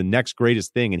Morant was the next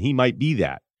greatest thing, and he might be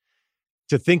that,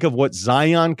 to think of what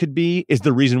Zion could be is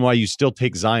the reason why you still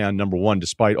take Zion number one,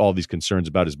 despite all these concerns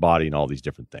about his body and all these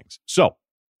different things. So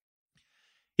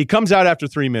he comes out after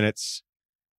 3 minutes.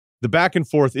 The back and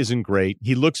forth isn't great.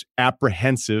 He looks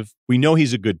apprehensive. We know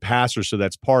he's a good passer, so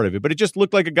that's part of it. But it just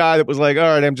looked like a guy that was like, all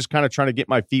right, I'm just kind of trying to get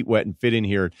my feet wet and fit in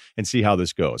here and see how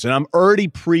this goes. And I'm already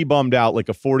pre-bummed out like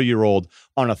a 40-year-old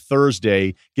on a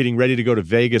Thursday getting ready to go to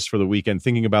Vegas for the weekend,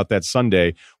 thinking about that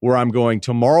Sunday where I'm going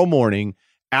tomorrow morning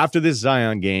after this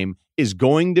Zion game is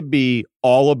going to be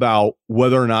all about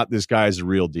whether or not this guy is a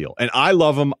real deal. And I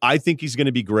love him. I think he's going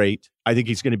to be great. I think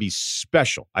he's going to be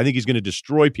special. I think he's going to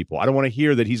destroy people. I don't want to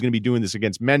hear that he's going to be doing this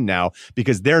against men now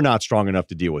because they're not strong enough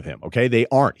to deal with him, okay? They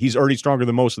aren't. He's already stronger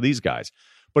than most of these guys.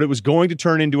 But it was going to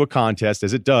turn into a contest,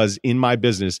 as it does in my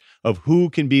business, of who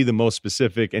can be the most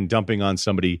specific and dumping on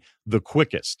somebody the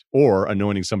quickest or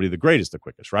anointing somebody the greatest the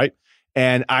quickest, right?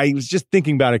 And I was just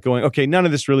thinking about it going, okay, none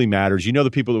of this really matters. You know,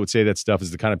 the people that would say that stuff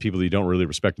is the kind of people that you don't really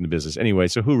respect in the business anyway.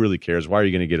 So who really cares? Why are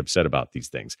you going to get upset about these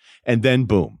things? And then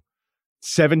boom,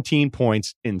 17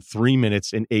 points in 3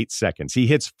 minutes and 8 seconds. He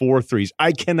hits 4 threes.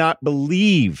 I cannot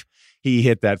believe he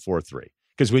hit that 4-3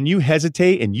 Because when you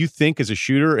hesitate and you think as a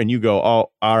shooter and you go, oh,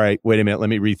 all right, wait a minute, let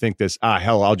me rethink this.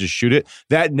 Hell, I'll just shoot it.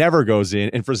 That never goes in.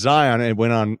 And for Zion, it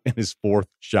went on in his fourth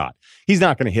shot. He's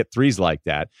not going to hit threes like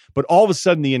that. But all of a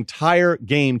sudden, the entire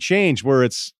game changed where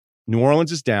it's New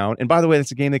Orleans is down. And by the way,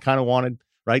 that's a game they kind of wanted,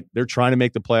 right? They're trying to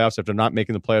make the playoffs after not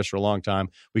making the playoffs for a long time.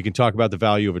 We can talk about the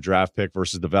value of a draft pick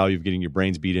versus the value of getting your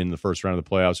brains beat in the first round of the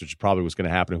playoffs, which is probably what's going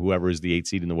to happen to whoever is the 8th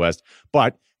seed in the West.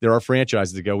 But there are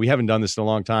franchises that go, we haven't done this in a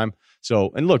long time.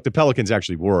 So, and look, the Pelicans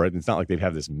actually were. It's not like they'd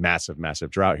have this massive, massive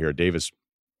drought here. Davis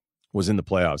was in the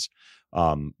playoffs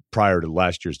prior to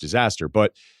last year's disaster.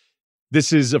 But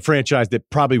this is a franchise that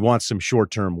probably wants some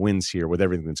short-term wins here with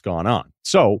everything that's gone on.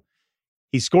 So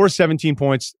he scores 17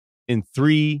 points in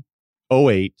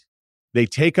 3:08. They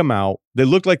take him out. They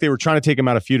looked like they were trying to take him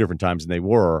out a few different times, and they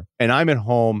were. And I'm at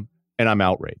home, and I'm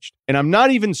outraged. And I'm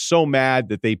not even so mad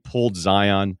that they pulled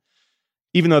Zion,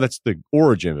 even though that's the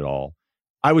origin of it all.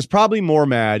 I was probably more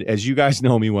mad, as you guys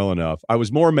know me well enough, I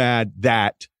was more mad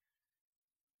that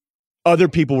other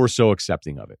people were so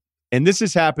accepting of it. And this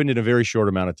has happened in a very short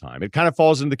amount of time. It kind of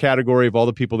falls into the category of all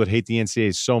the people that hate the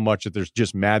NCAA so much that they're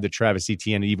just mad that Travis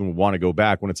Etienne even want to go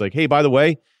back, when it's like, hey, by the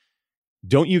way,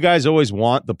 don't you guys always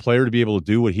want the player to be able to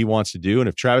do what he wants to do? And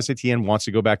if Travis Etienne wants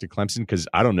to go back to Clemson because,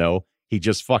 I don't know, he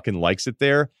just fucking likes it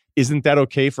there, isn't that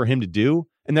okay for him to do?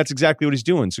 And that's exactly what he's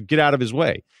doing. So get out of his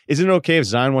way. Isn't it okay if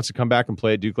Zion wants to come back and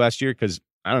play at Duke last year because,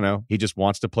 I don't know, he just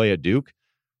wants to play at Duke,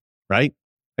 right?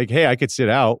 Like, hey, I could sit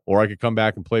out or I could come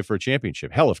back and play for a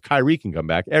championship. Hell, if Kyrie can come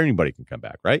back, anybody can come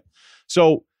back, right?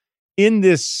 So in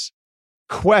this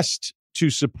quest to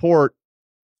support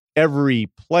every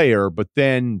player, but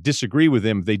then disagree with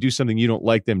them if they do something you don't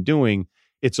like them doing,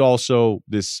 it's also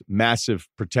this massive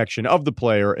protection of the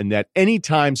player, and that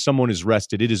anytime someone is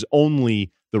rested, it is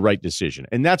only the right decision.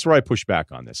 And that's where I push back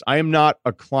on this. I am not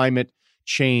a climate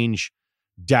change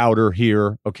doubter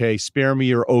here, okay? Spare me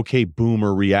your okay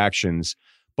boomer reactions.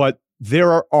 But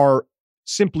there are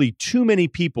simply too many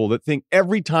people that think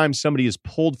every time somebody is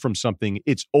pulled from something,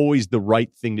 it's always the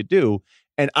right thing to do.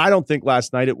 And I don't think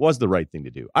last night it was the right thing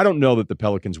to do. I don't know that the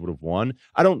Pelicans would have won.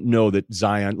 I don't know that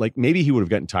Zion, like maybe he would have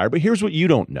gotten tired. But here's what you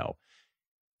don't know.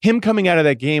 Him coming out of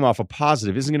that game off a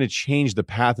positive isn't going to change the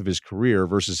path of his career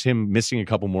versus him missing a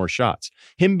couple more shots.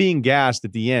 Him being gassed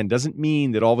at the end doesn't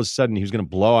mean that all of a sudden he was going to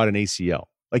blow out an ACL.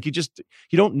 Like you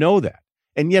don't know that.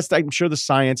 And yes, I'm sure the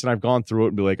science, and I've gone through it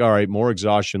and be like, all right, more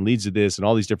exhaustion leads to this and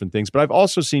all these different things. But I've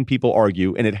also seen people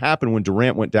argue, and it happened when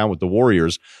Durant went down with the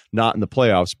Warriors, not in the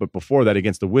playoffs, but before that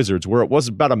against the Wizards, where it was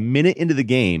about a minute into the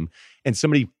game and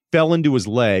somebody fell into his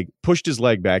leg, pushed his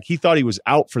leg back. He thought he was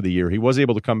out for the year. He was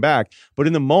able to come back. But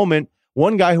in the moment,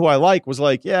 one guy who I like was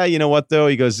like, yeah, you know what, though?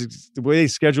 He goes, the way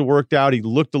his schedule worked out, he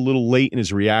looked a little late in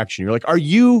his reaction. You're like, are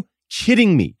you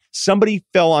kidding me? Somebody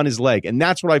fell on his leg. And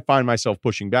that's what I find myself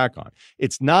pushing back on.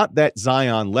 It's not that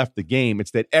Zion left the game.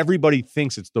 It's that everybody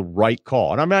thinks it's the right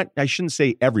call. And I shouldn't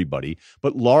say everybody,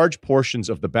 but large portions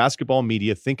of the basketball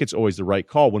media think it's always the right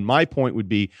call. When my point would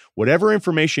be, whatever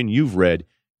information you've read,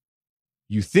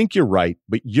 you think you're right,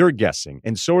 but you're guessing.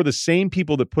 And so are the same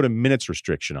people that put a minutes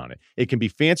restriction on it. It can be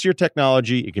fancier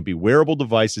technology. It can be wearable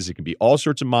devices. It can be all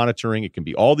sorts of monitoring. It can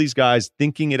be all these guys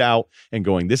thinking it out and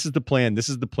going, this is the plan. This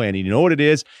is the plan. And you know what it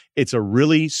is? It's a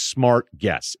really smart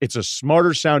guess. It's a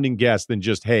smarter sounding guess than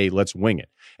just, hey, let's wing it.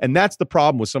 And that's the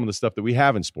problem with some of the stuff that we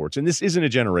have in sports. And this isn't a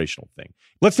generational thing.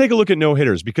 Let's take a look at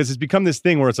no-hitters, because it's become this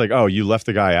thing where it's like, oh, you left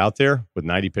the guy out there with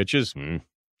 90 pitches?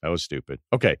 That was stupid.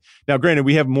 Okay. Now, granted,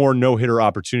 we have more no-hitter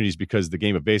opportunities because the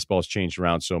game of baseball has changed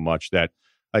around so much that,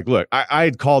 like, look, I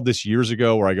had called this years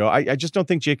ago where I go, I just don't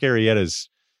think Jake Arrieta's,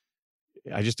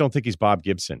 I just don't think he's Bob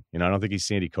Gibson. I don't think he's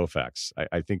Sandy Koufax.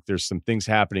 I think there's some things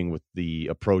happening with the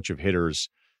approach of hitters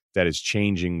that is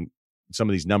changing some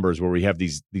of these numbers, where we have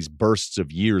these bursts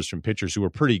of years from pitchers who are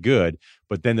pretty good,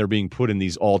 but then they're being put in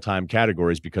these all-time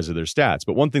categories because of their stats.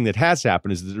 But one thing that has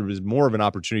happened is that there is more of an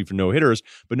opportunity for no-hitters,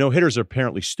 but no-hitters are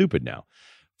apparently stupid now.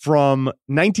 From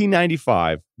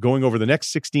 1995, going over the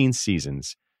next 16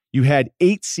 seasons, you had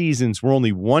 8 seasons where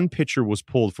only one pitcher was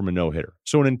pulled from a no-hitter.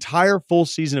 So an entire full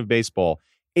season of baseball,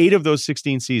 8 of those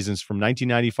 16 seasons from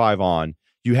 1995 on,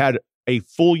 you had a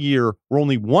full year where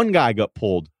only one guy got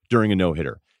pulled during a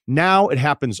no-hitter. Now it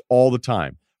happens all the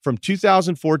time. From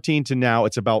 2014 to now,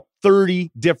 it's about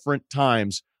 30 different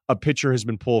times a pitcher has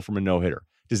been pulled from a no-hitter.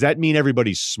 Does that mean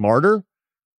everybody's smarter,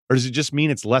 or does it just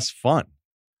mean it's less fun?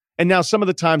 And now some of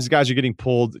the times the guys are getting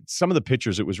pulled, some of the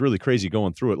pitchers, it was really crazy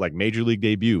going through it, like major league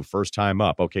debut, first time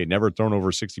up. Okay, never thrown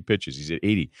over 60 pitches. He's at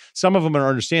 80. Some of them are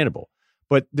understandable.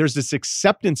 But there's this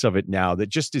acceptance of it now that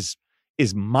just is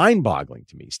is mind-boggling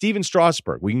to me. Steven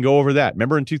Strasburg, we can go over that.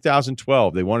 Remember in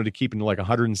 2012, they wanted to keep him to like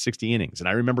 160 innings. And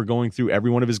I remember going through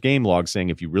every one of his game logs saying,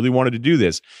 if you really wanted to do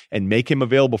this and make him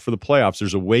available for the playoffs,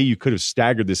 there's a way you could have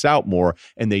staggered this out more.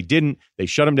 And they didn't. They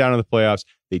shut him down in the playoffs.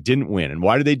 They didn't win. And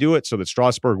why did they do it? So that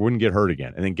Strasburg wouldn't get hurt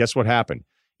again. And then guess what happened?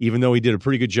 Even though he did a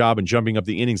pretty good job in jumping up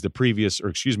the innings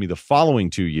the following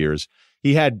 2 years,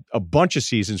 he had a bunch of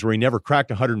seasons where he never cracked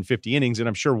 150 innings, and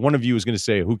I'm sure one of you is going to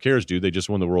say, who cares, dude? They just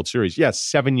won the World Series. Yes,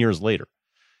 7 years later.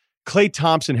 Klay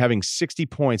Thompson having 60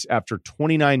 points after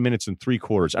 29 minutes and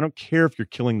 3/4. I don't care if you're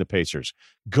killing the Pacers.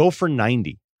 Go for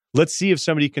 90. Let's see if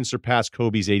somebody can surpass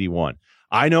Kobe's 81.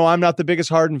 I know I'm not the biggest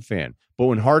Harden fan, but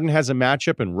when Harden has a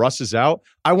matchup and Russ is out,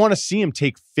 I want to see him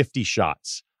take 50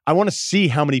 shots. I want to see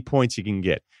how many points he can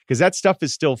get because that stuff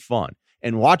is still fun.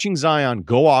 And watching Zion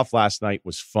go off last night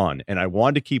was fun, and I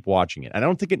wanted to keep watching it. I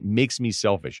don't think it makes me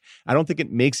selfish. I don't think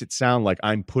it makes it sound like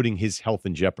I'm putting his health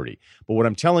in jeopardy. But what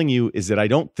I'm telling you is that I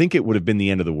don't think it would have been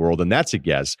the end of the world, and that's a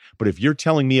guess. But if you're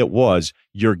telling me it was,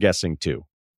 you're guessing too.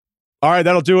 All right,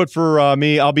 that'll do it for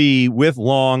me. I'll be with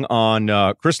Long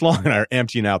on Chris Long and I are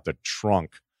emptying out the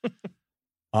trunk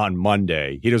on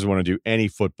Monday. He doesn't want to do any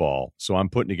football, so I'm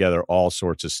putting together all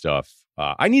sorts of stuff.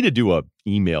 I need to do a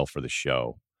email for the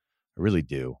show. I really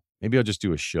do. Maybe I'll just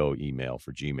do a show email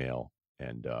for Gmail,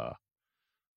 and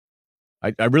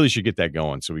I really should get that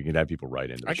going so we can have people write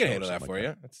into the I can show handle that for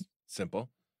you. It's simple.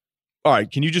 All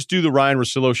right. Can you just do the Ryen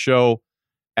Russillo show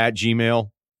at Gmail?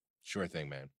 Sure thing,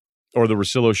 man. Or the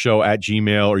Russillo show at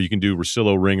Gmail, or you can do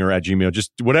Russillo Ringer at Gmail.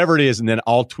 Just whatever it is, and then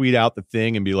I'll tweet out the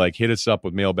thing and be like, hit us up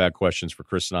with mailbag questions for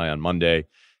Chris and I on Monday,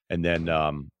 and then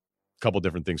a couple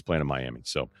different things playing in Miami.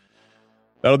 So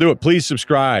that'll do it. Please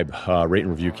subscribe, rate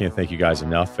and review. Can't thank you guys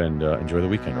enough, and enjoy the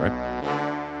weekend, all right?